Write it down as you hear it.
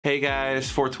Hey guys,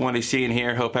 420 Scene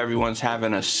here. Hope everyone's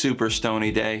having a super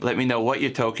stony day. Let me know what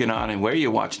you're toking on and where you're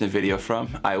watching the video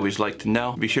from. I always like to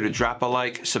know. Be sure to drop a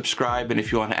like, subscribe, and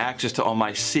if you want access to all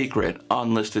my secret,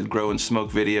 unlisted grow and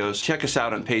smoke videos, check us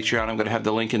out on Patreon. I'm going to have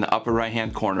the link in the upper right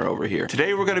hand corner over here.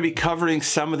 Today we're going to be covering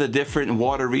some of the different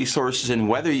water resources and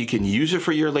whether you can use it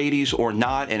for your ladies or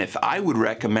not, and if I would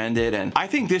recommend it. And I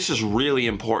think this is really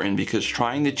important because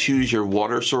trying to choose your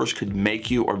water source could make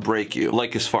you or break you,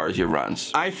 like as far as your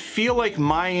runs. I feel like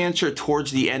my answer towards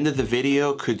the end of the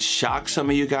video could shock some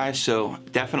of you guys, so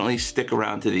definitely stick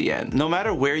around to the end. No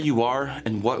matter where you are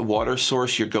and what water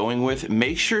source you're going with,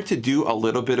 make sure to do a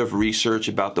little bit of research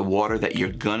about the water that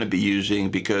you're gonna be using,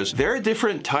 because there are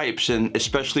different types, and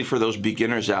especially for those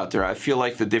beginners out there, I feel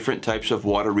like the different types of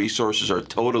water resources are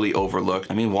totally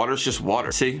overlooked. I mean, water's just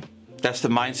water. See? That's the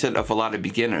mindset of a lot of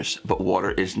beginners, but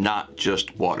water is not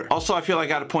just water. Also, I feel like I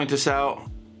gotta point this out.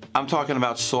 I'm talking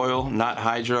about soil, not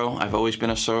hydro. I've always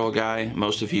been a soil guy.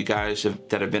 Most of you guys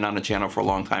that have been on the channel for a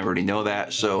long time already know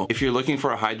that. So if you're looking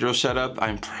for a hydro setup,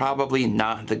 I'm probably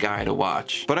not the guy to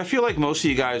watch. But I feel like most of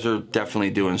you guys are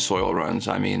definitely doing soil runs.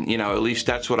 I mean, you know, at least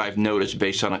that's what I've noticed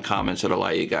based on the comments that a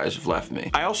lot of you guys have left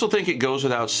me. I also think it goes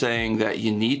without saying that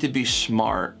you need to be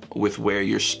smart with where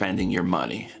you're spending your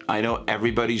money. I know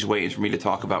everybody's waiting for me to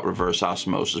talk about reverse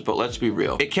osmosis, but let's be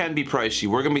real. It can be pricey.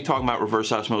 We're gonna be talking about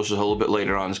reverse osmosis a little bit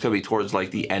later on. It's gonna be towards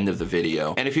like the end of the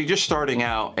video. And if you're just starting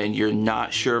out and you're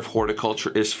not sure if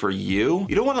horticulture is for you,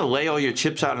 you don't wanna lay all your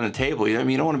chips out on the table. You know what I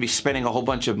mean? You don't wanna be spending a whole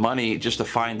bunch of money just to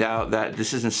find out that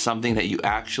this isn't something that you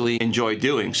actually enjoy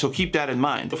doing. So keep that in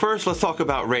mind. But first, let's talk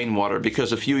about rainwater,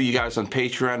 because a few of you guys on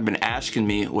Patreon have been asking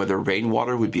me whether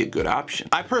rainwater would be a good option.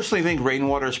 I personally think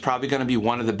rainwater is probably gonna be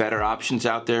one of the better options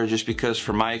out there, just because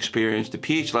from my experience, the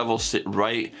pH levels sit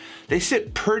right. They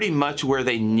sit pretty much where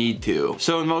they need to.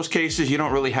 So in most cases, you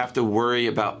don't really have to worry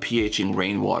about pHing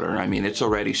rainwater. I mean, it's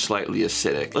already slightly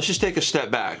acidic. Let's just take a step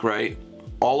back, right?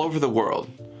 All over the world,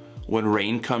 when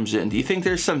rain comes in, do you think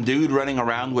there's some dude running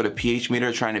around with a pH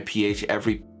meter trying to pH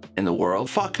every in the world?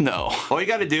 Fuck no. All you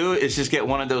gotta do is just get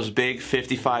one of those big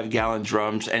 55-gallon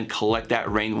drums and collect that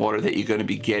rainwater that you're gonna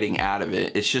be getting out of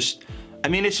it. It's just, I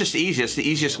mean, it's just easy. It's the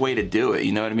easiest way to do it,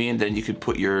 you know what I mean? Then you could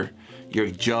put your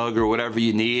jug or whatever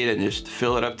you need and just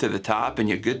fill it up to the top and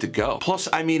you're good to go. Plus,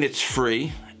 I mean, it's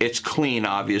free. It's clean,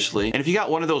 obviously. And if you got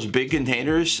one of those big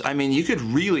containers, I mean, you could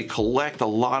really collect a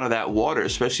lot of that water,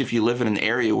 especially if you live in an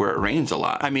area where it rains a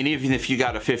lot. I mean, even if you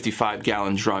got a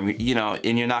 55-gallon drum, you know,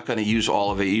 and you're not gonna use all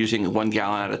of it, using 1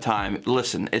 gallon at a time.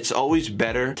 Listen, it's always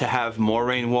better to have more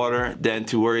rainwater than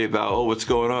to worry about, oh, what's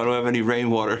going on? I don't have any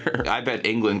rainwater. I bet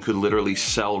England could literally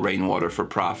sell rainwater for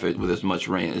profit with as much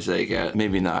rain as they get.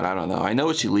 Maybe not, I don't know. I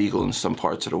know it's illegal in some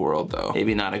parts of the world, though.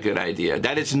 Maybe not a good idea.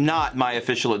 That is not my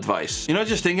official advice. You know,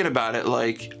 just thinking about it,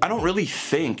 like, I don't really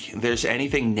think there's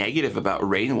anything negative about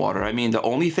rainwater. I mean, the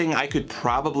only thing I could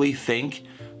probably think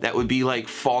that would be like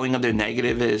falling under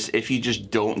negative is if you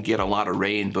just don't get a lot of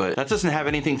rain, but that doesn't have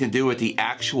anything to do with the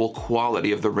actual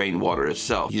quality of the rainwater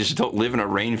itself. You just don't live in a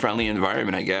rain-friendly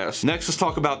environment, I guess. Next, let's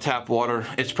talk about tap water.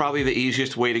 It's probably the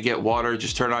easiest way to get water.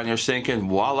 Just turn on your sink and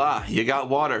voila, you got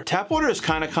water. Tap water is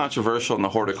kind of controversial in the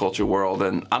horticulture world,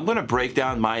 and I'm gonna break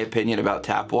down my opinion about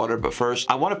tap water, but first,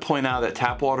 I wanna point out that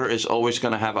tap water is always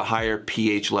gonna have a higher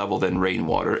pH level than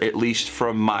rainwater, at least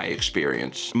from my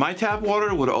experience. My tap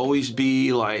water would always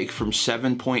be like from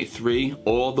 7.3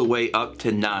 all the way up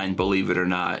to 9, believe it or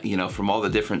not, you know, from all the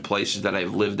different places that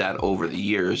I've lived at over the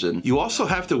years. And you also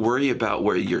have to worry about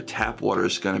where your tap water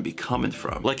is going to be coming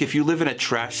from. Like if you live in a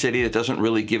trash city that doesn't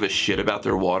really give a shit about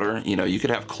their water, you know, you could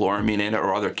have chloramine in it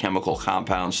or other chemical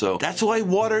compounds. So that's why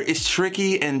water is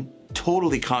tricky and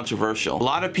totally controversial. A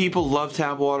lot of people love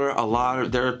tap water.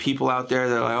 There are people out there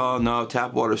that are like, oh no,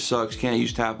 tap water sucks, can't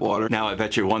use tap water. Now I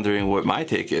bet you're wondering what my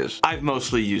take is. I've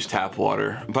mostly used tap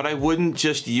water, but I wouldn't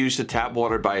just use the tap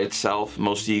water by itself.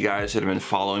 Most of you guys that have been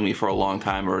following me for a long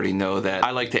time already know that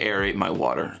I like to aerate my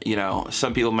water. You know,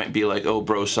 some people might be like, oh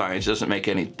bro, science doesn't make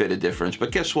any bit of difference,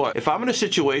 but guess what? If I'm in a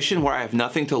situation where I have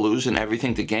nothing to lose and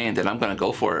everything to gain, then I'm gonna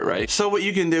go for it, right? So what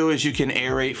you can do is you can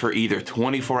aerate for either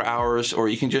 24 hours or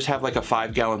you can just have like a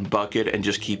 5-gallon bucket and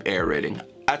just keep aerating.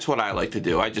 That's what I like to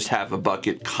do. I just have a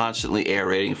bucket constantly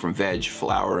aerating from veg,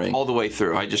 flowering, all the way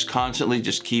through. I just constantly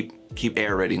just keep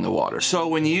aerating the water. So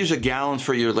when you use a gallon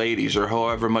for your ladies or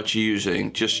however much you're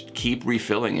using, just keep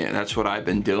refilling it. That's what I've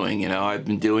been doing, you know. I've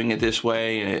been doing it this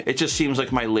way and it just seems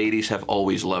like my ladies have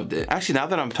always loved it. Actually, now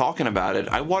that I'm talking about it,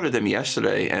 I watered them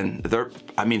yesterday and they're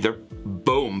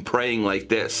boom, praying like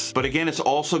this. But again, it's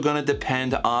also gonna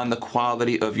depend on the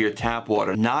quality of your tap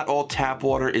water. Not all tap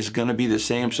water is gonna be the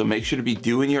same, so make sure to be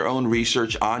doing your own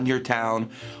research on your town,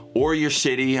 or your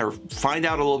city, or find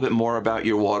out a little bit more about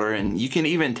your water, and you can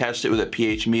even test it with a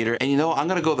pH meter. And you know, I'm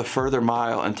gonna go the further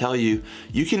mile and tell you,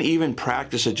 you can even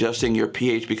practice adjusting your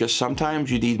pH, because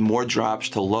sometimes you need more drops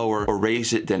to lower or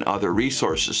raise it than other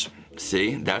resources.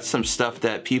 See, that's some stuff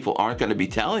that people aren't gonna be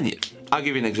telling you. I'll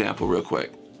give you an example real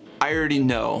quick. I already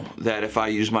know that if I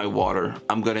use my water,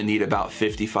 I'm gonna need about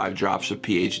 55 drops of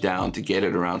pH down to get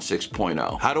it around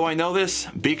 6.0. How do I know this?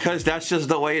 Because that's just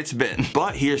the way it's been.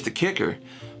 But here's the kicker.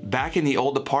 Back in the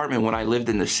old apartment when I lived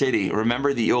in the city,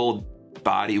 remember the old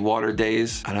body water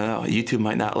days? I don't know, YouTube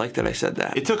might not like that I said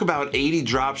that. It took about 80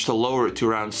 drops to lower it to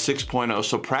around 6.0,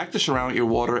 so practice around your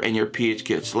water and your pH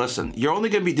kits. Listen, you're only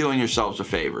gonna be doing yourselves a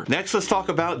favor. Next, let's talk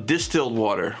about distilled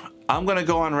water. I'm gonna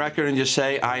go on record and just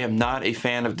say I am not a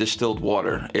fan of distilled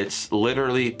water. It's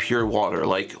literally pure water,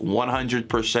 like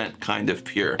 100% kind of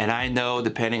pure. And I know,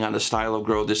 depending on the style of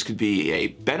grow, this could be a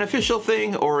beneficial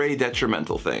thing or a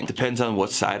detrimental thing. Depends on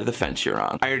what side of the fence you're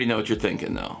on. I already know what you're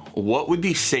thinking though. What would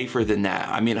be safer than that?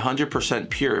 I mean, 100%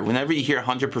 pure. Whenever you hear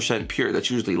 100% pure,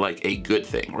 that's usually like a good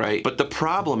thing, right? But the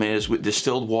problem is with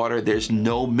distilled water, there's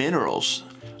no minerals.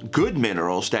 Good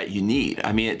minerals that you need.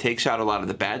 I mean, it takes out a lot of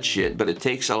the bad shit, but it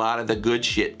takes a lot of the good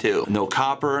shit too. No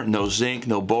copper, no zinc,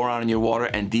 no boron in your water,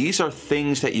 and these are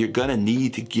things that you're gonna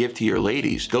need to give to your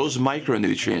ladies. Those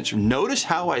micronutrients. Notice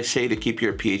how I say to keep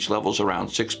your pH levels around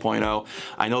 6.0.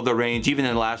 I know the range, even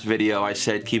in the last video, I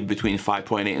said keep it between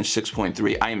 5.8 and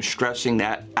 6.3. I am stressing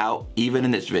that out even in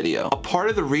this video. A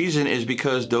part of the reason is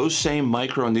because those same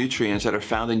micronutrients that are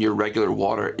found in your regular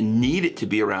water need it to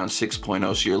be around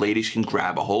 6.0 so your ladies can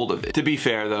grab a hold of it. To be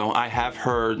fair though, I have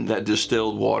heard that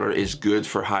distilled water is good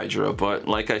for hydro, but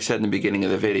like I said in the beginning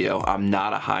of the video, I'm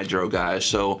not a hydro guy,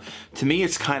 so to me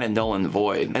it's kind of null and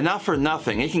void. And not for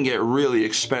nothing, it can get really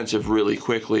expensive really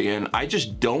quickly, and I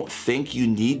just don't think you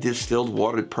need distilled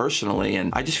water personally,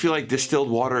 and I just feel like distilled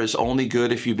water is only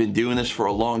good if you've been doing this for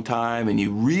a long time and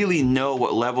you really know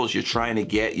what levels you're trying to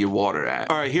get your water at.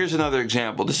 Alright, here's another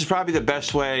example. This is probably the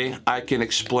best way I can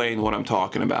explain what I'm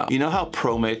talking about. You know how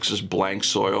ProMix is blank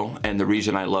soil? And the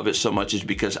reason I love it so much is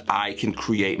because I can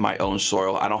create my own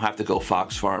soil. I don't have to go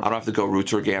Fox Farm. I don't have to go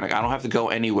Roots Organic. I don't have to go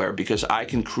anywhere because I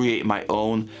can create my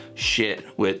own shit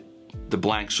with the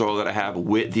blank soil that I have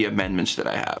with the amendments that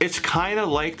I have. It's kind of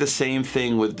like the same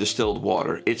thing with distilled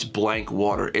water. It's blank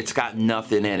water. It's got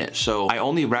nothing in it. So I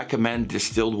only recommend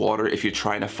distilled water if you're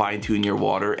trying to fine tune your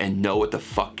water and know what the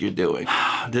fuck you're doing.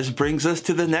 This brings us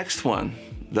to the next one,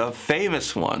 the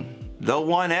famous one. The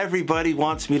one everybody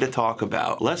wants me to talk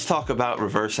about. Let's talk about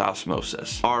reverse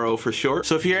osmosis. RO for short.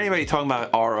 So if you hear anybody talking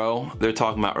about RO, they're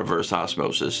talking about reverse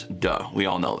osmosis. Duh, we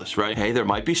all know this, right? Hey, there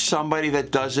might be somebody that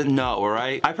doesn't know, all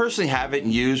right? I personally haven't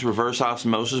used reverse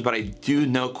osmosis, but I do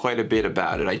know quite a bit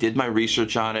about it. I did my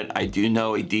research on it. I do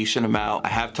know a decent amount. I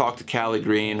have talked to Cali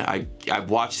Green. I've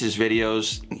watched his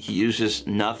videos. He uses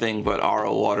nothing but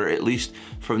RO water, at least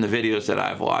from the videos that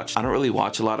I've watched. I don't really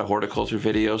watch a lot of horticulture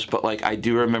videos, but like I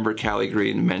do remember Cali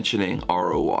Green mentioning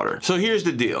RO water. So here's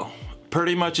the deal.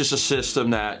 Pretty much it's a system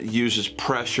that uses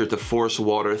pressure to force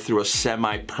water through a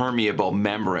semi-permeable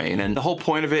membrane, and the whole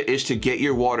point of it is to get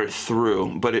your water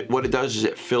through, but what it does is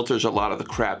it filters a lot of the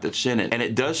crap that's in it. And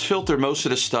it does filter most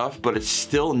of the stuff, but it's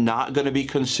still not going to be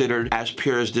considered as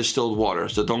pure as distilled water,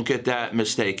 so don't get that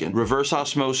mistaken. Reverse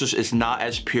osmosis is not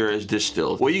as pure as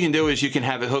distilled. What you can do is you can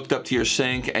have it hooked up to your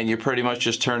sink and you're pretty much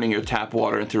just turning your tap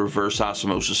water into reverse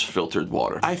osmosis filtered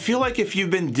water. I feel like if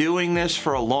you've been doing this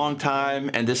for a long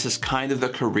time and this is kind of the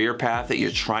career path that you're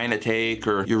trying to take,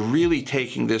 or you're really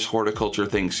taking this horticulture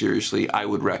thing seriously, I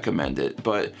would recommend it.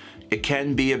 But it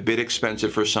can be a bit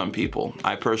expensive for some people.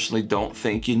 I personally don't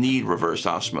think you need reverse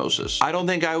osmosis. I don't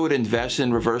think I would invest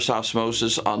in reverse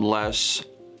osmosis unless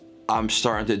I'm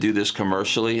starting to do this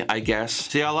commercially, I guess.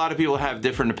 See, a lot of people have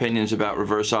different opinions about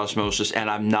reverse osmosis, and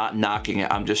I'm not knocking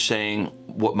it. I'm just saying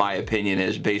what my opinion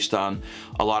is based on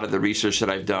a lot of the research that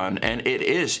I've done, and it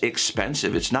is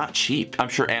expensive. It's not cheap. I'm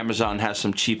sure Amazon has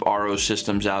some cheap RO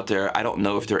systems out there. I don't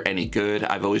know if they're any good.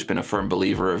 I've always been a firm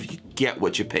believer of you get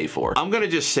what you pay for. I'm gonna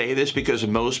just say this because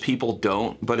most people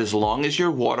don't, but as long as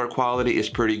your water quality is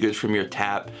pretty good from your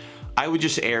tap, I would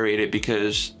just aerate it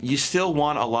because you still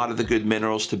want a lot of the good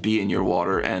minerals to be in your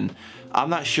water, and I'm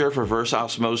not sure if reverse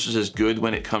osmosis is good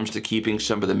when it comes to keeping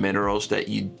some of the minerals that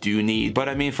you do need. But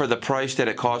I mean, for the price that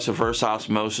it costs reverse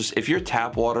osmosis, if your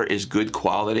tap water is good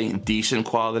quality and decent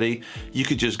quality, you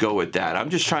could just go with that. I'm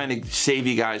just trying to save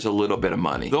you guys a little bit of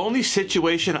money. The only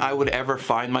situation I would ever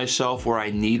find myself where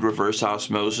I need reverse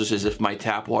osmosis is if my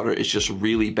tap water is just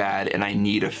really bad and I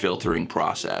need a filtering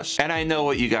process. And I know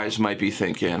what you guys might be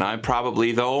thinking. I'm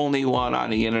probably the only one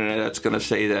on the internet that's gonna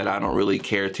say that I don't really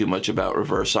care too much about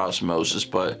reverse osmosis. osmosis.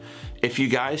 But if you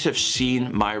guys have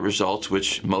seen my results,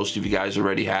 which most of you guys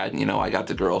already had, you know, I got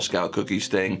the Girl Scout cookies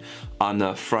thing on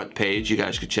the front page. You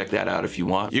guys could check that out if you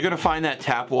want. You're gonna find that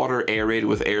tap water aerated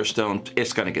with Airstone,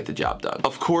 it's gonna get the job done.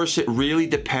 Of course, it really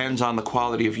depends on the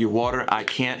quality of your water. I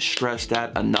can't stress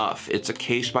that enough. It's a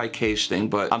case-by-case thing,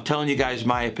 but I'm telling you guys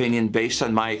my opinion based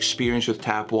on my experience with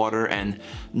tap water and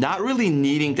not really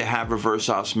needing to have reverse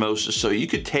osmosis. So you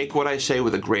could take what I say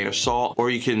with a grain of salt, or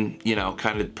you can, you know,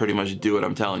 kind of pretty much do what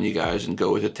I'm telling you guys and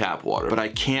go with the tap water. But I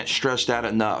can't stress that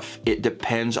enough. It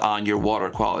depends on your water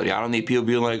quality. I don't need people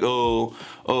being like, oh,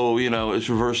 you know, it's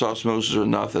reverse osmosis or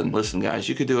nothing. Listen, guys,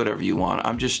 you can do whatever you want.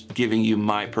 I'm just giving you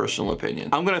my personal opinion.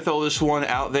 I'm gonna throw this one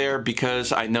out there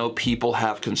because I know people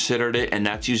have considered it, and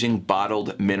that's using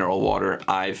bottled mineral water.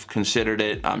 I've considered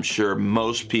it. I'm sure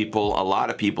most people, a lot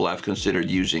of people have considered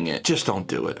using it. Just don't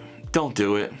do it. Don't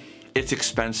do it. It's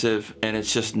expensive and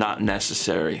it's just not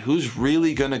necessary. Who's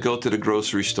really gonna go to the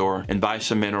grocery store and buy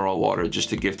some mineral water just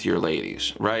to give to your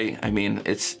ladies, right? I mean,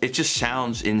 it just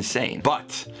sounds insane.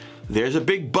 But there's a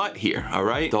big but here, all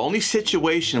right? The only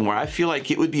situation where I feel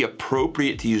like it would be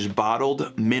appropriate to use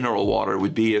bottled mineral water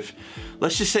would be if,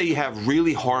 let's just say you have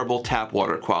really horrible tap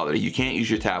water quality. You can't use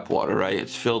your tap water, right?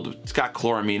 It's got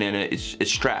chloramine in it,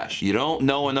 it's trash. You don't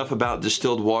know enough about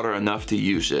distilled water enough to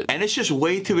use it. And it's just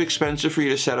way too expensive for you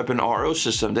to set up an RO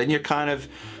system. Then you're kind of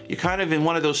in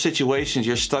one of those situations,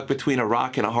 you're stuck between a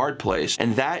rock and a hard place.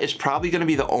 And that is probably gonna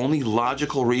be the only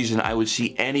logical reason I would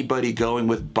see anybody going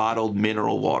with bottled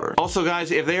mineral water. Also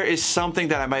guys, if there is something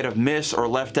that I might have missed or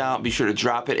left out, be sure to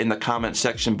drop it in the comment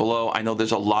section below. I know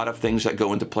there's a lot of things that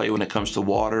go into play when it comes to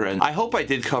water, and I hope I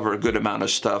did cover a good amount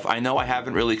of stuff. I know I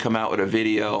haven't really come out with a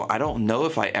video. I don't know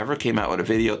if I ever came out with a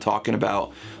video talking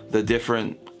about the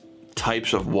different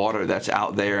types of water that's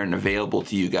out there and available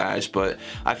to you guys, but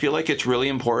I feel like it's really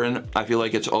important. I feel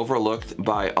like it's overlooked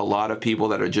by a lot of people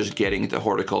that are just getting into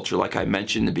horticulture, like I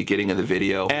mentioned in the beginning of the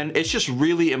video. And it's just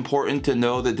really important to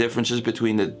know the differences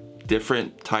between the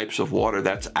different types of water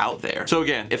that's out there. So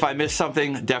again, if I missed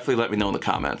something, definitely let me know in the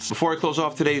comments. Before I close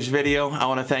off today's video, I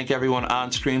want to thank everyone on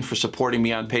screen for supporting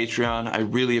me on Patreon. I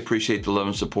really appreciate the love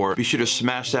and support. Be sure to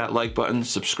smash that like button,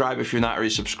 subscribe if you're not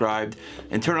already subscribed,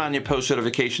 and turn on your post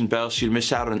notification bell so you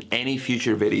miss out on any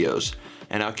future videos.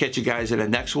 And I'll catch you guys in the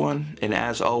next one. And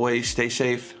as always, stay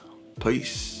safe.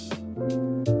 Peace.